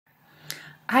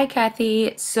Hi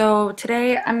Kathy. So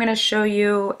today I'm going to show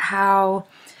you how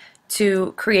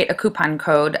to create a coupon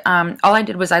code. All I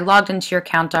did was I logged into your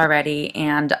account already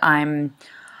and I'm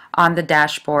on the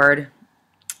dashboard.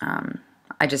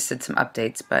 I just did some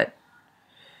updates, but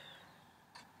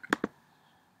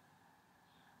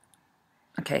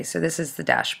okay, so this is the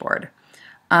dashboard.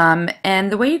 And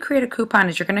the way you create a coupon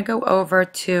is you're going to go over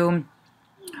to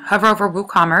hover over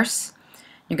WooCommerce.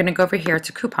 You're going to go over here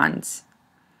to coupons.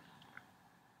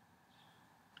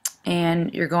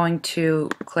 And you're going to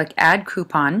click add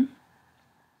coupon.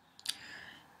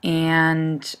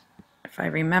 And if I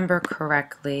remember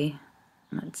correctly,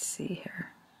 let's see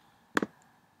here.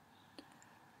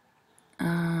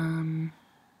 I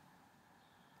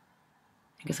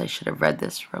guess I should have read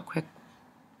this real quick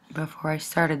before I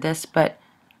started this, but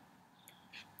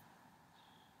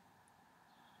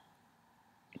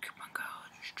coupon code.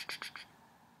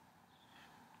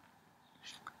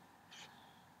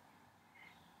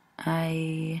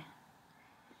 I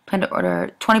plan to order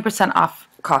 20% off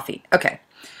coffee. Okay,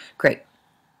 great.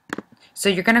 So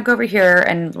you're going to go over here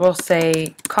and we'll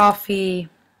say coffee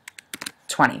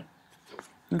 20.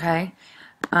 Okay.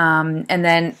 And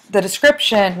then the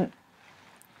description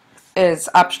is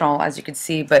optional, as you can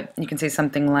see, but you can say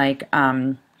something like,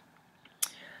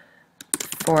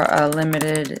 for a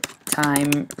limited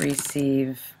time,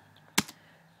 receive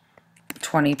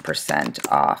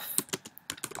 20% off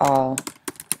all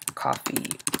coffee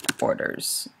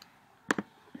orders.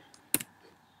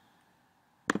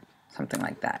 Something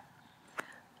like that.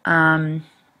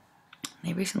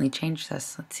 They recently changed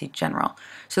this. Let's see, general.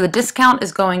 So the discount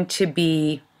is going to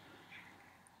be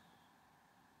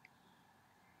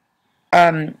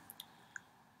a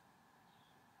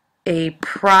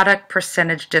product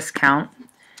percentage discount,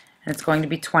 and it's going to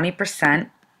be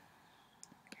 20%.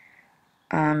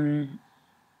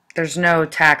 There's no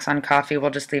tax on coffee.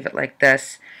 We'll just leave it like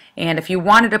this. And if you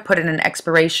wanted to put in an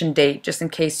expiration date, just in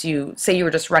case you say you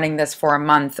were just running this for a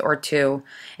month or two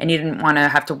and you didn't want to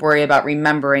have to worry about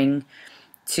remembering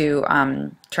to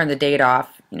turn the date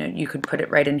off, you could put it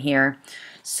right in here.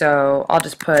 So I'll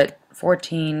just put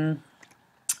 14.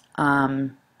 I'll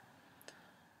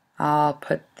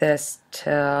put this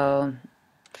till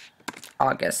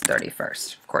August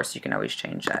 31st. Of course, you can always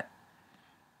change that.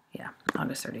 Yeah,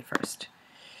 August 31st.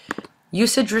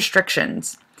 Usage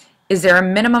restrictions. Is there a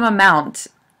minimum amount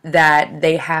that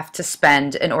they have to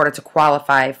spend in order to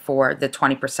qualify for the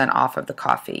 20% off of the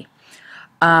coffee?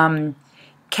 Can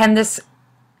this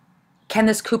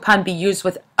coupon be used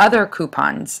with other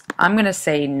coupons? I'm going to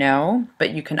say no,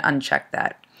 but you can uncheck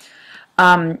that.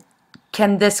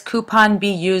 Can this coupon be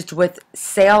used with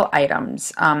sale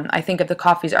items? I think if the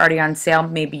coffee is already on sale,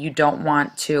 maybe you don't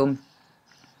want to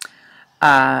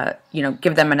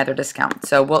give them another discount.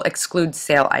 So we'll exclude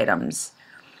sale items.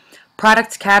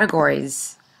 Product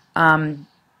categories, all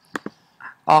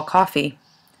coffee.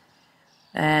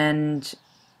 And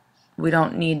we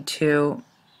don't need to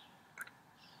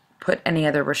put any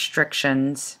other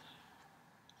restrictions,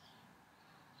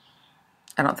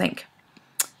 I don't think.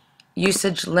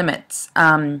 Usage limits.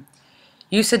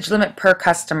 Usage limit per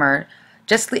customer.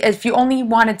 Just if you only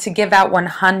wanted to give out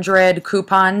 100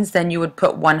 coupons, then you would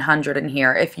put 100 in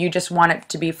here. If you just want it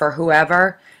to be for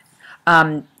whoever,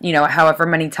 however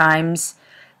many times,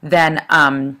 then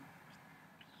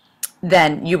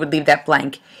you would leave that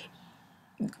blank.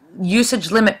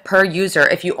 Usage limit per user.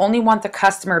 If you only want the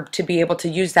customer to be able to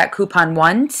use that coupon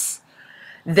once,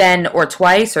 then or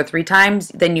twice or 3 times,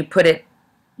 then you put it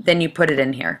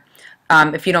in here.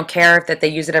 If you don't care that they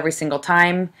use it every single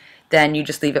time, then you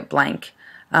just leave it blank.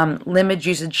 Limit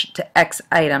usage to X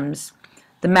items.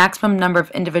 The maximum number of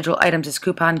individual items this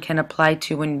coupon can apply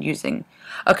to when using.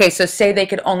 Okay, so say they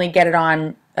could only get it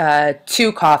on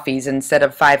 2 coffees instead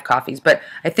of 5 coffees, but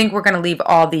I think we're going to leave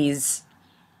all these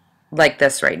like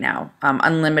this right now.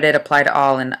 Unlimited, apply to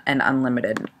all, and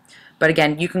unlimited. But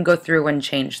again, you can go through and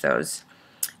change those.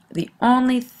 The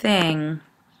only thing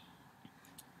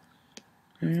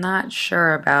I'm not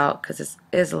sure about, because this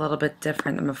is a little bit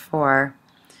different than before,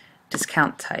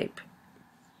 discount type.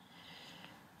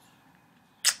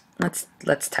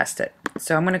 Let's test it.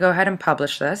 So I'm going to go ahead and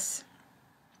publish this.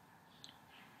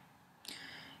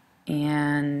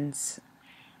 And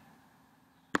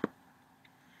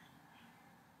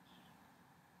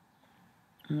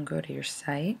I'm going to go to your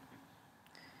site.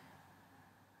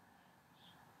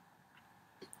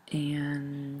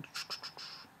 And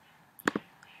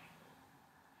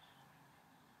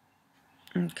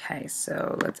okay,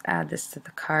 so let's add this to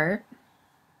the cart.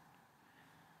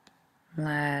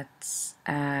 Let's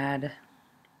add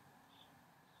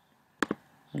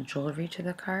jewelry to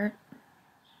the cart.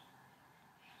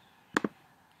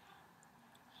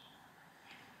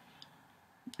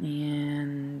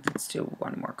 And let's do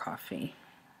one more coffee.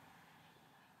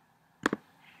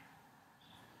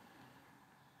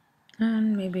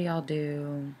 And maybe I'll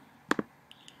do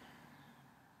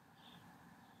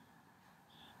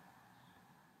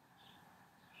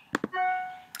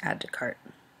add to cart.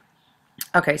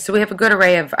 Okay, so we have a good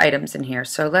array of items in here.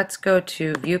 So let's go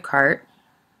to view cart.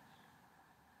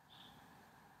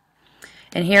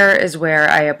 And here is where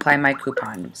I apply my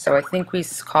coupon. So I think we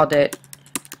called it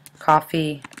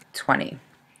coffee 20.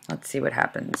 Let's see what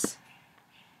happens.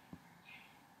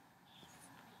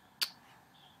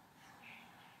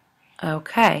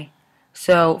 Okay,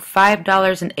 so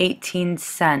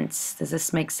 $5.18. Does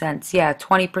this make sense? Yeah,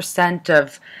 20%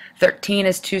 of 13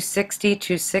 is 260,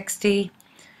 260.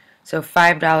 So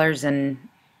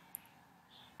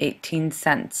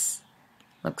 $5.18.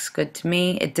 Looks good to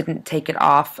me. It didn't take it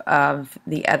off of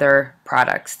the other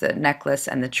products, the necklace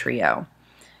and the trio.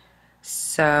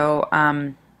 So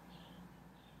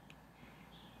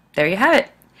there you have it.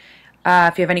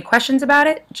 If you have any questions about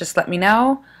it, just let me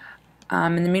know.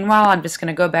 In the meanwhile, I'm just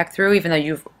going to go back through, even though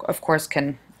you, of course,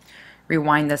 can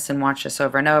rewind this and watch this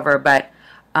over and over, but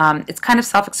it's kind of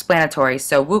self-explanatory.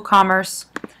 So WooCommerce,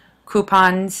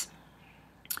 coupons,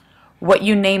 what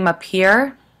you name up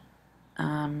here,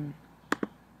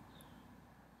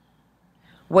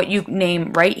 what you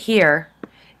name right here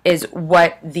is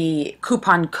what the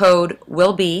coupon code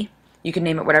will be. You can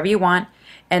name it whatever you want.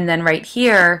 And then right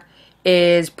here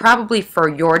is probably for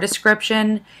your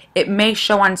description. It may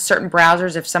show on certain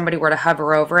browsers if somebody were to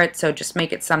hover over it, so just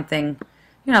make it something,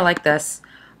 you know, like this.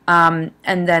 And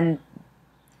then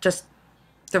just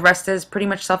the rest is pretty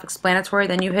much self-explanatory.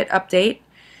 Then you hit update,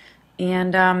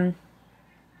 and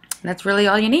that's really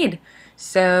all you need.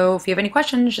 So if you have any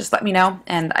questions, just let me know,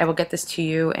 and I will get this to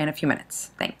you in a few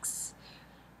minutes. Thanks.